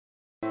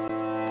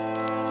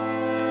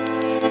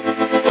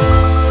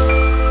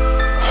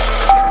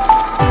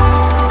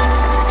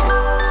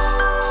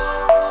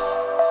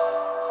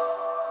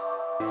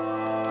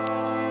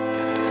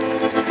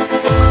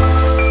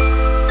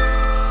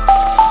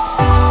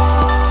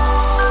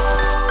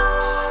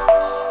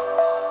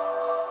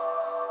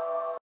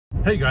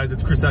Hey guys,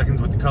 it's Chris Atkins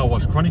with the Car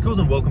Wash Chronicles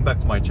and welcome back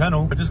to my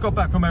channel. I just got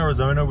back from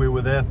Arizona. We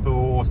were there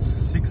for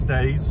 6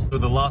 days. So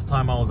the last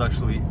time I was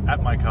actually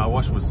at my car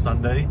wash was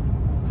Sunday.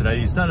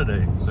 Today is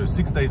Saturday, so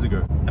 6 days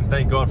ago. And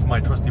thank God for my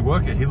trusty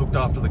worker. He looked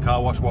after the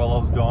car wash while I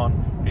was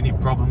gone. Any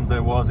problems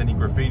there was, any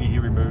graffiti he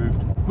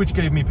removed, which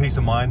gave me peace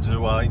of mind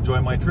to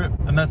enjoy my trip.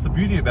 And that's the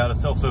beauty about a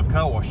self-serve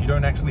car wash. You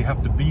don't actually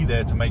have to be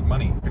there to make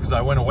money, because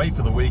I went away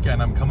for the week and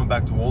I'm coming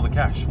back to all the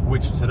cash,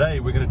 which today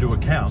we're gonna do a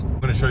count. I'm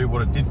gonna show you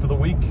what it did for the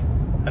week.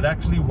 It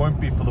actually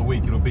won't be for the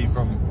week, it'll be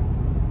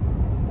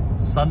from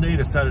Sunday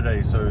to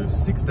Saturday, so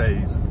 6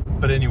 days.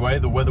 But anyway,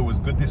 the weather was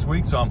good this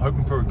week, so I'm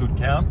hoping for a good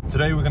count.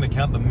 Today we're gonna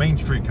count the Main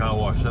Street car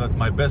wash, so that's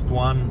my best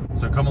one.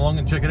 So come along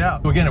and check it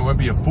out. So again, it won't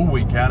be a full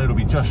week count, it'll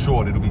be just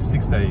short, it'll be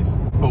 6 days.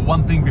 But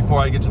one thing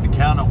before I get to the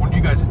count, I want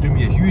you guys to do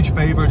me a huge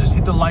favor, just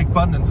hit the like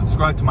button and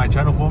subscribe to my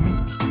channel for me.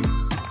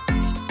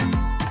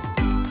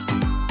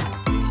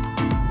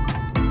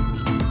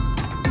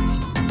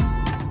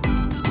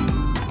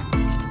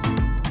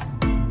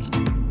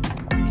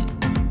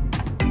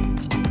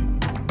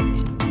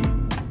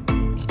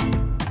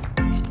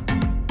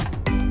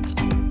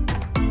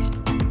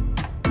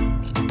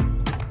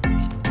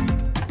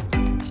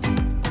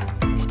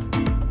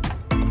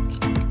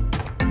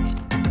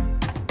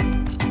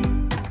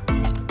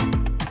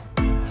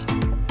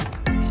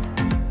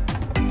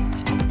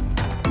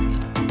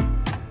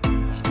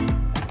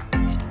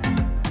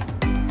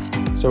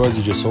 So as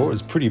you just saw,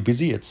 it's pretty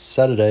busy. It's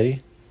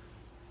Saturday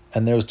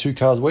and there was 2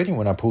 cars waiting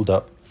when I pulled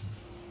up.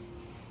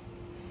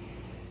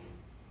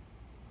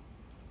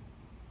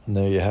 And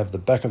there you have the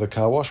back of the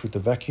car wash with the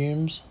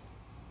vacuums.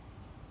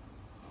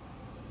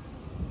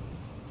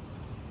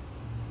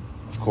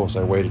 Of course,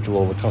 I waited till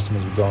all the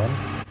customers were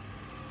gone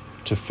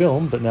to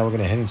film, but now we're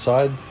going to head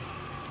inside.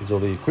 Here's all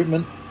the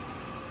equipment.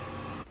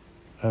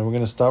 And we're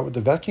going to start with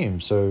the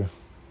vacuum. So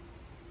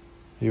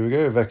here we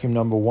go, vacuum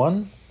number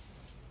 1.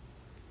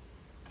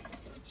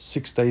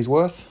 6 days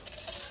worth.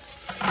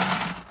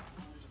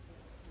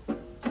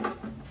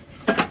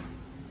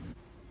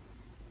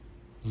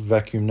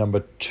 Vacuum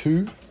number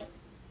 2.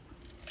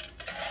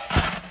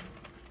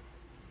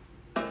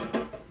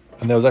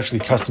 And there was actually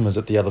customers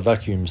at the other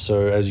vacuum,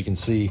 so as you can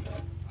see,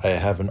 I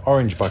have an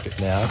orange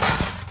bucket now,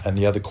 and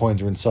the other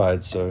coins are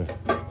inside, so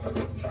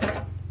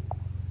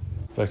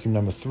vacuum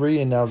number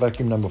 3 and now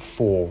vacuum number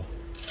 4.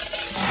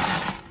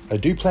 I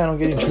do plan on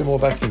getting 2 more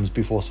vacuums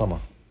before summer.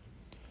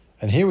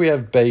 And here we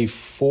have bay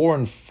 4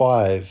 and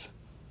 5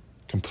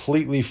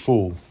 completely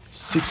full,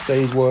 6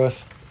 days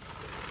worth.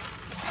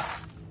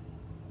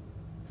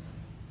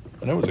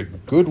 And it was a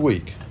good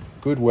week,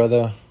 good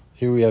weather.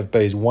 Here we have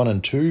bays 1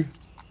 and 2,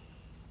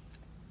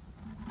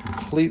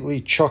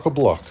 completely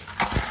chock-a-block,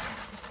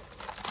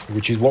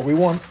 which is what we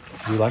want.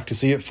 We like to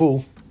see it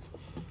full.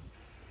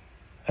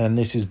 And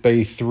this is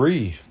bay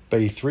 3.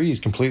 Bay 3 is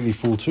completely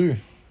full too.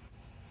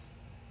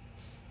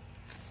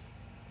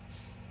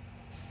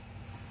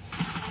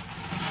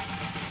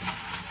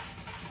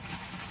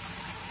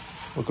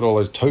 Look at all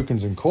those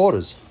tokens and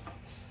quarters.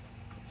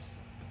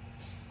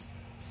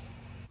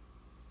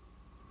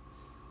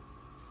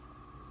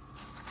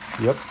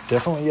 Yep,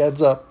 definitely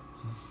adds up.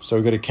 So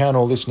we've got to count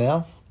all this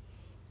now,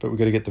 but we've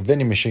got to get the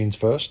vending machines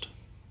first.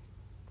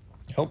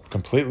 Oh,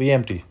 completely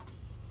empty.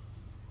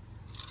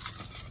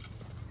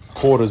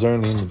 Quarters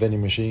only in the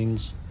vending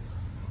machines.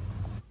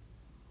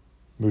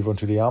 Move on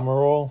to the Armor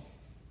All.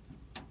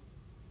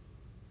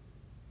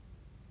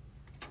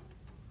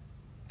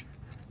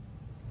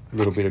 A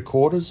little bit of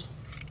quarters.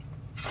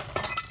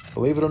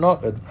 Believe it or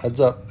not, it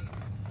adds up.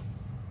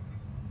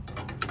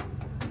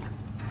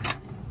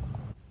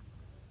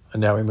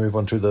 And now we move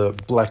on to the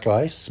black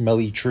ice,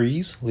 smelly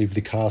trees. Leave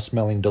the car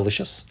smelling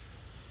delicious.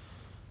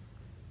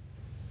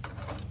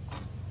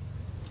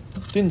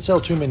 Didn't sell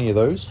too many of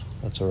those.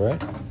 That's all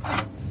right.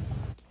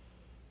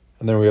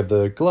 And then we have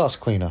the glass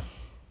cleaner.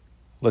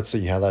 Let's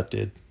see how that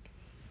did.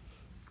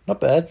 Not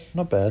bad,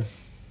 not bad.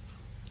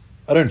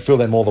 I don't fill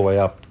them all the way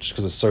up just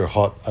because it's so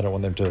hot. I don't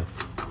want them to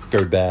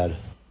go bad.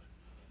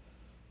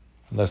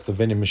 And that's the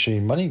vending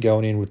machine money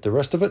going in with the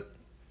rest of it.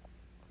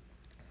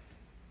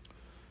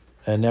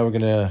 And now we're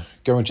going to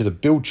go into the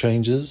bill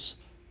changes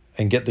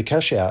and get the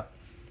cash out.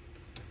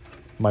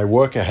 My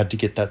worker had to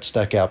get that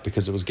stack out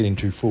because it was getting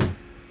too full.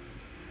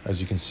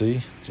 As you can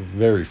see, it's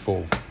very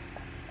full.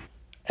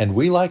 And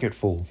we like it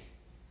full.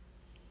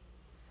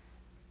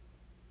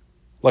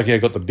 Lucky I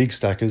got the big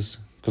stackers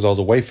because I was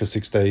away for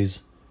 6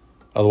 days.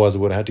 Otherwise, it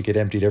would have had to get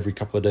emptied every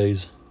couple of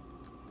days.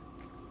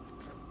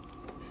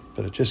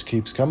 But it just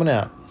keeps coming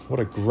out. What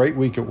a great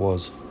week it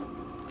was.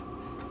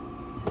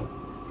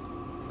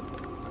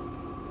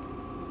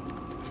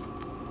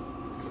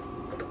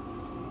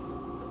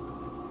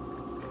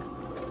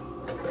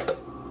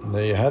 And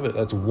there you have it.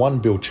 That's 1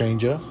 bill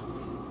changer.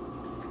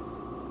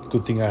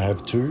 Good thing I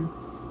have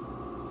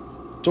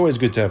 2. It's always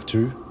good to have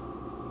 2,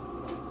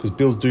 because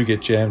bills do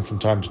get jammed from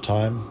time to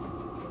time.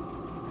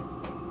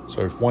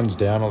 So if one's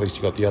down, at least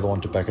you got the other one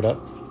to back it up.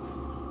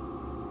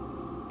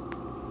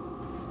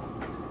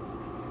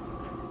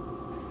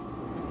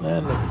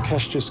 And the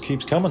cash just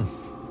keeps coming.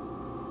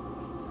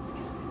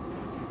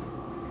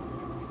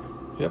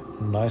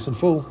 Yep, nice and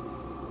full.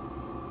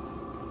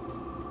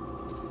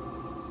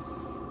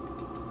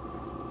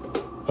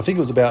 I think it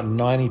was about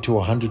 90 to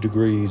 100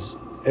 degrees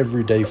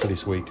every day for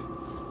this week.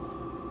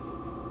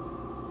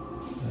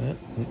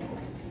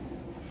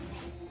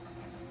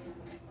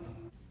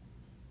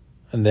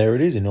 And there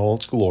it is in all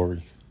its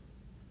glory.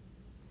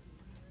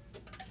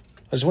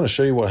 I just want to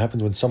show you what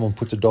happens when someone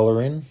puts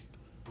 $1 in.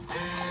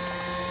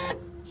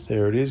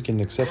 There it is, getting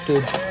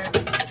accepted.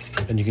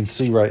 And you can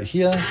see right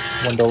here,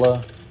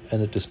 $1,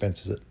 and it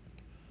dispenses it.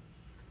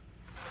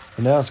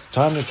 And now it's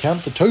time to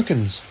count the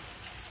tokens.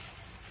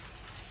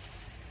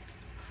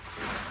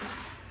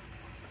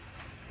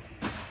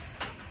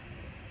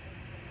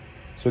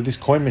 So this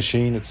coin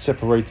machine, it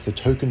separates the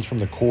tokens from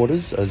the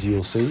quarters, as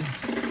you'll see.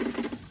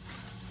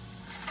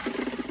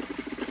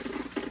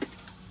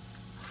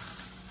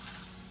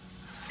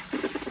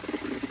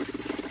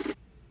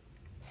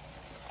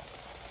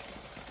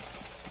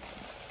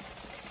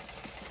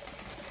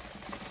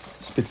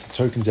 Spits the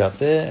tokens out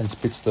there and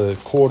spits the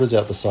quarters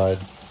out the side.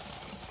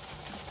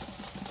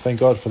 Thank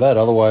God for that,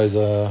 otherwise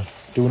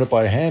doing it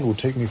by hand would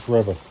take me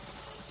forever.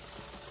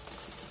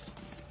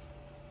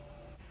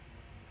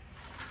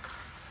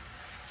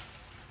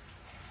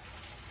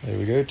 There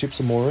we go, tip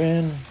some more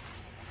in.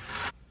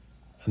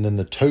 And then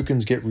the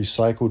tokens get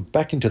recycled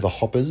back into the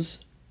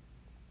hoppers.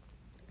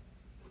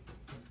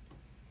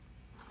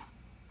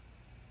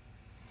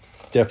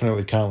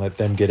 Definitely can't let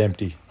them get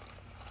empty.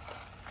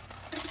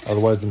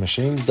 Otherwise the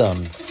machine's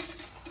done.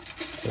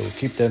 So we'll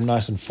keep them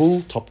nice and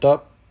full, topped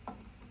up.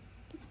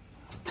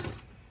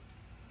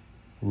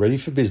 Ready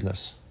for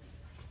business.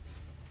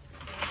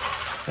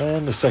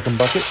 And the second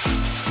bucket.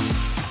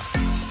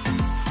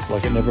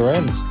 Like it never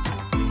ends.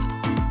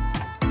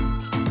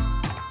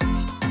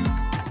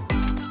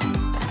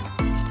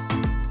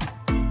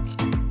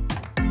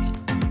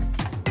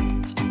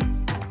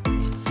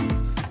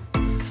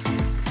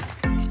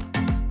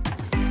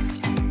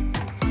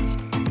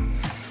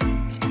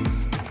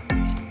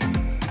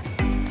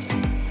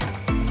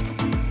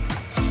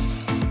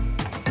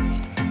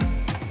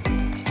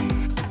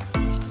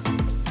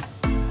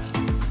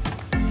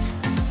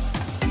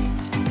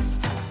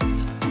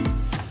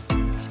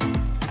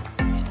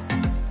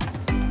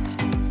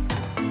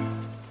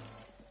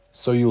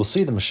 So you'll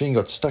see the machine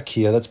got stuck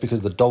here. That's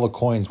because the dollar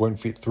coins won't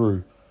fit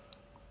through.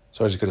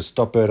 So I just got to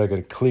stop it. I got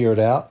to clear it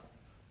out,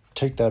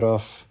 take that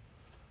off,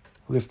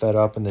 lift that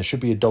up, and there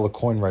should be a dollar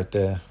coin right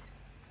there.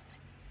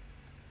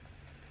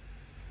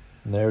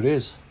 And there it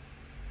is.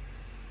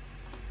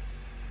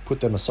 Put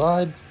them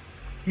aside.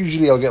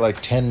 Usually I'll get like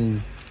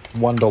 10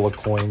 $1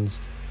 coins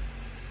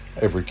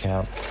every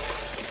count.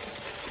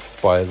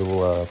 Buy a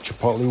little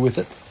Chipotle with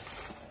it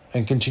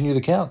and continue the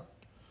count.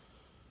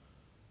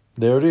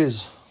 There it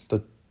is.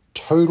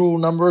 Total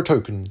number of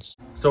tokens.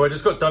 So I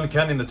just got done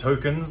counting the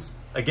tokens.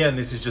 Again,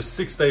 this is just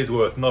 6 days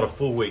worth, not a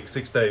full week,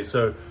 6 days.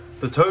 So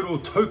the total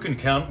token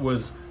count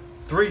was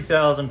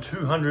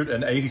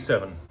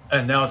 3,287.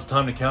 And now it's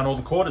time to count all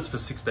the quarters for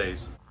 6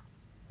 days.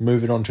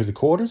 Moving on to the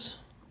quarters.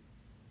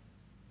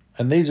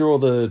 And these are all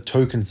the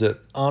tokens that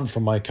aren't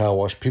from my car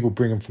wash. People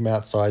bring them from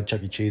outside,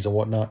 Chuck E. Cheese and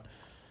whatnot.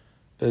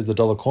 There's the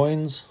dollar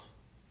coins.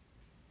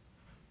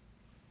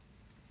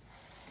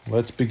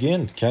 Let's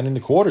begin counting the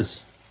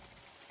quarters.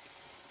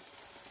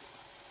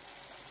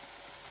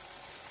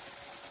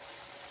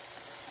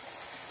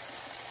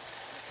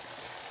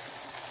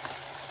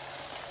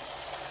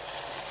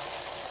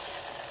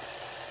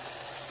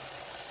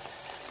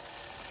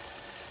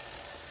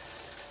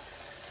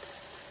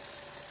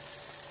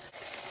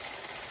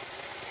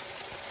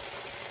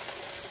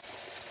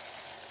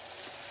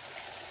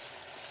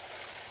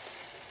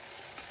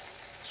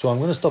 So I'm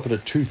going to stop it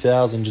at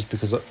 2,000 just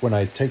because when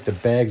I take the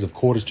bags of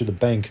quarters to the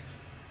bank,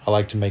 I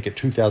like to make it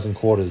 2,000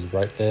 quarters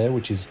right there,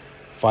 which is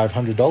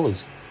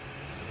 $500.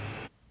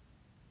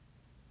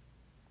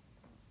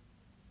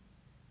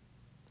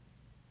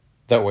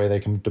 That way they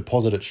can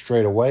deposit it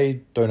straight away,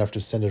 don't have to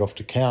send it off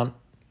to count.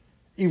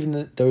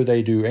 Even though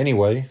they do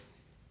anyway,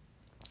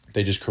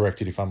 they just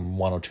correct it if I'm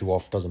 1 or 2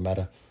 off, doesn't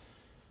matter.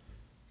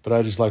 But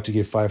I just like to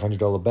give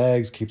 $500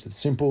 bags, keeps it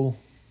simple.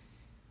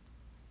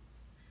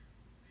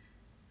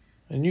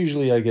 And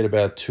usually I get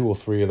about 2 or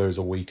 3 of those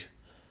a week.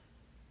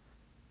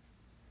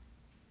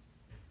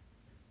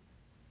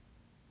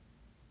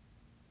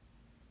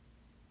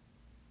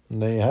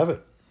 And there you have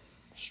it.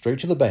 Straight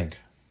to the bank.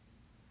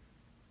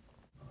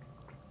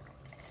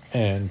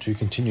 And to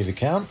continue the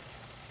count,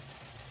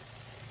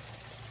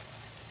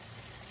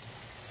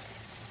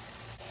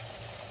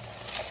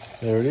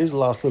 there it is,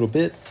 last little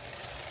bit.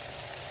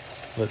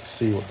 Let's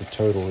see what the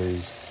total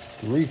is.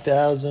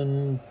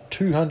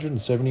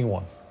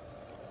 3,271.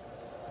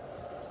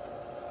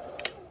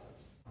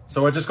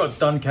 So I just got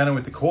done counting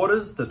with the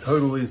quarters. The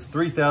total is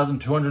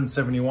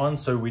 3,271.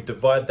 So we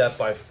divide that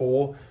by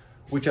 4,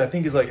 which I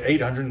think is like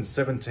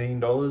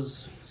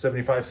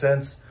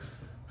 $817.75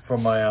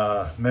 from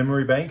my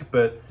memory bank,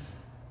 but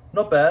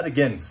not bad.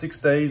 Again, 6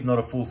 days, not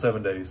a full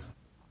 7 days.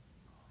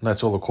 And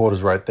that's all the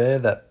quarters right there.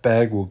 That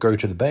bag will go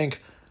to the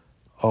bank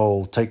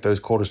I'll take those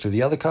quarters to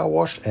the other car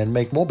wash and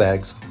make more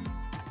bags.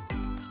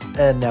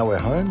 And now we're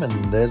home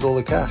and there's all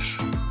the cash.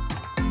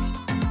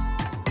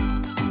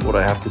 What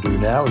I have to do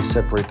now is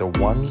separate the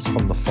 1s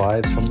from the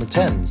 5s from the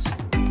 10s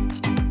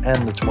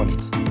and the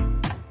 20s.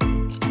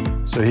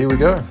 So here we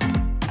go.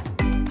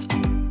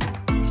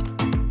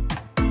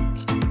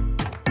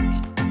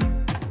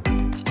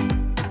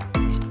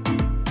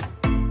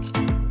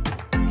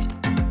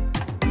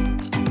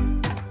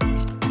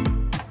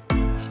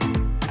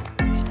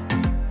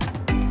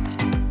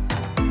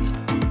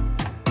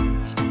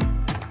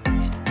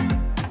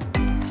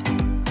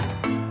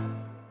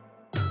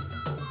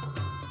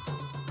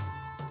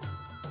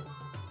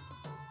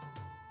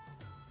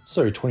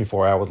 So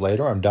 24 hours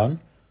later, I'm done.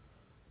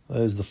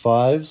 There's the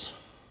 5s,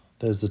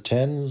 there's the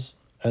 10s,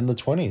 and the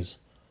 20s.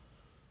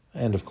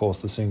 And of course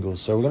the singles.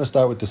 So we're going to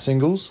start with the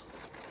singles.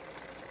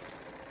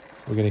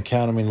 We're going to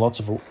count them in lots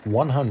of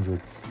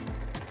 100.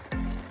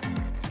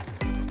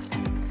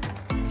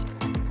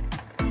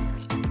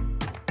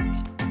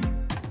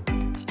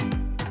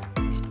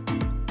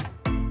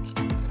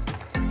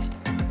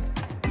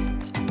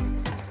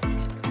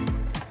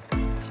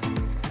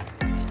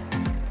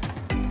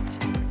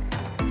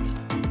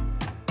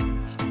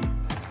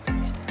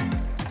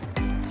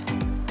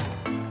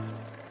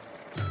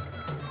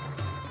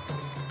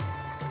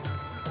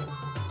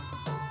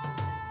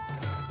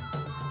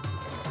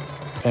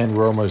 And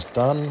we're almost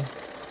done.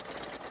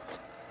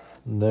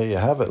 And there you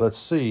have it. Let's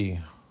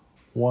see.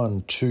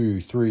 1, 2,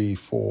 3,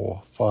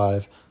 4,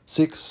 5,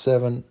 6,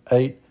 7,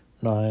 8,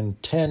 9,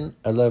 10,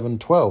 11,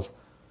 12.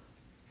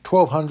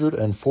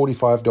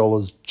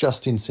 $1,245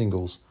 just in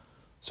singles.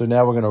 So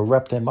now we're going to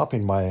wrap them up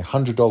in my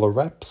 $100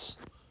 wraps.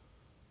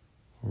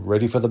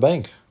 Ready for the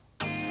bank.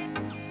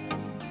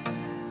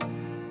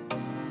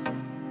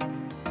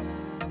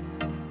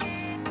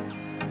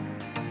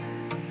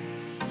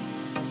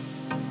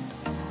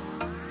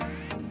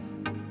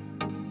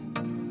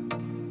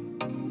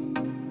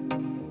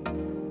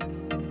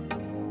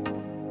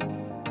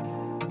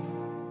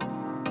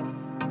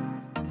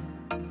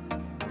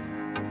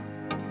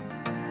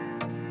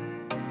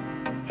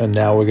 And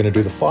now we're going to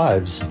do the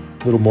 5s. A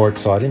little more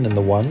exciting than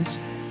the 1s.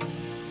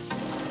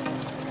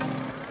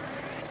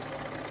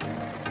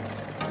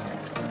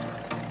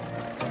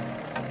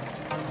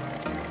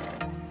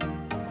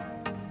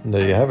 And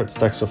there you have it,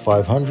 stacks of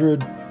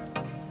 500.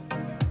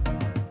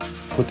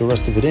 Put the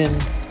rest of it in.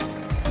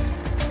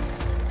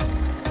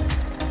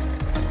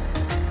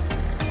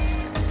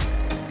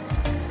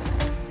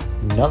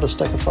 Another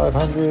stack of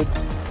 500.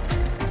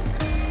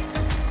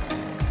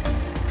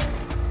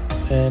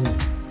 And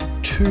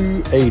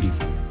 280.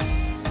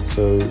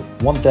 So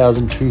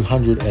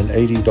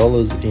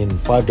 $1,280 in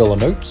 $5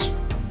 notes.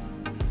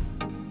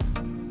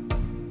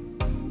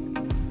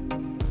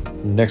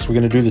 Next we're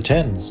going to do the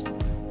 10s.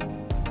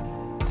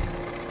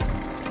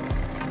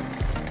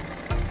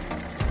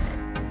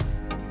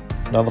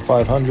 Another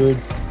 500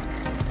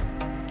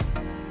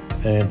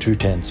 and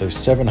 210. So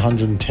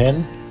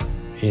 710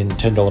 in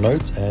 $10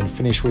 notes, and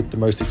finish with the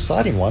most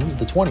exciting ones,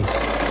 the 20s.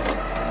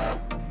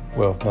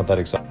 Well, not that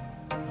exciting.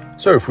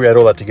 So if we add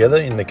all that together,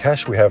 in the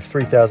cash we have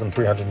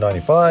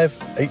 $3,395,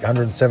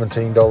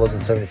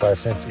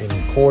 $817.75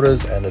 in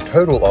quarters, and a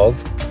total of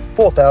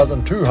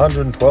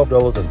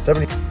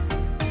 $4,212.70.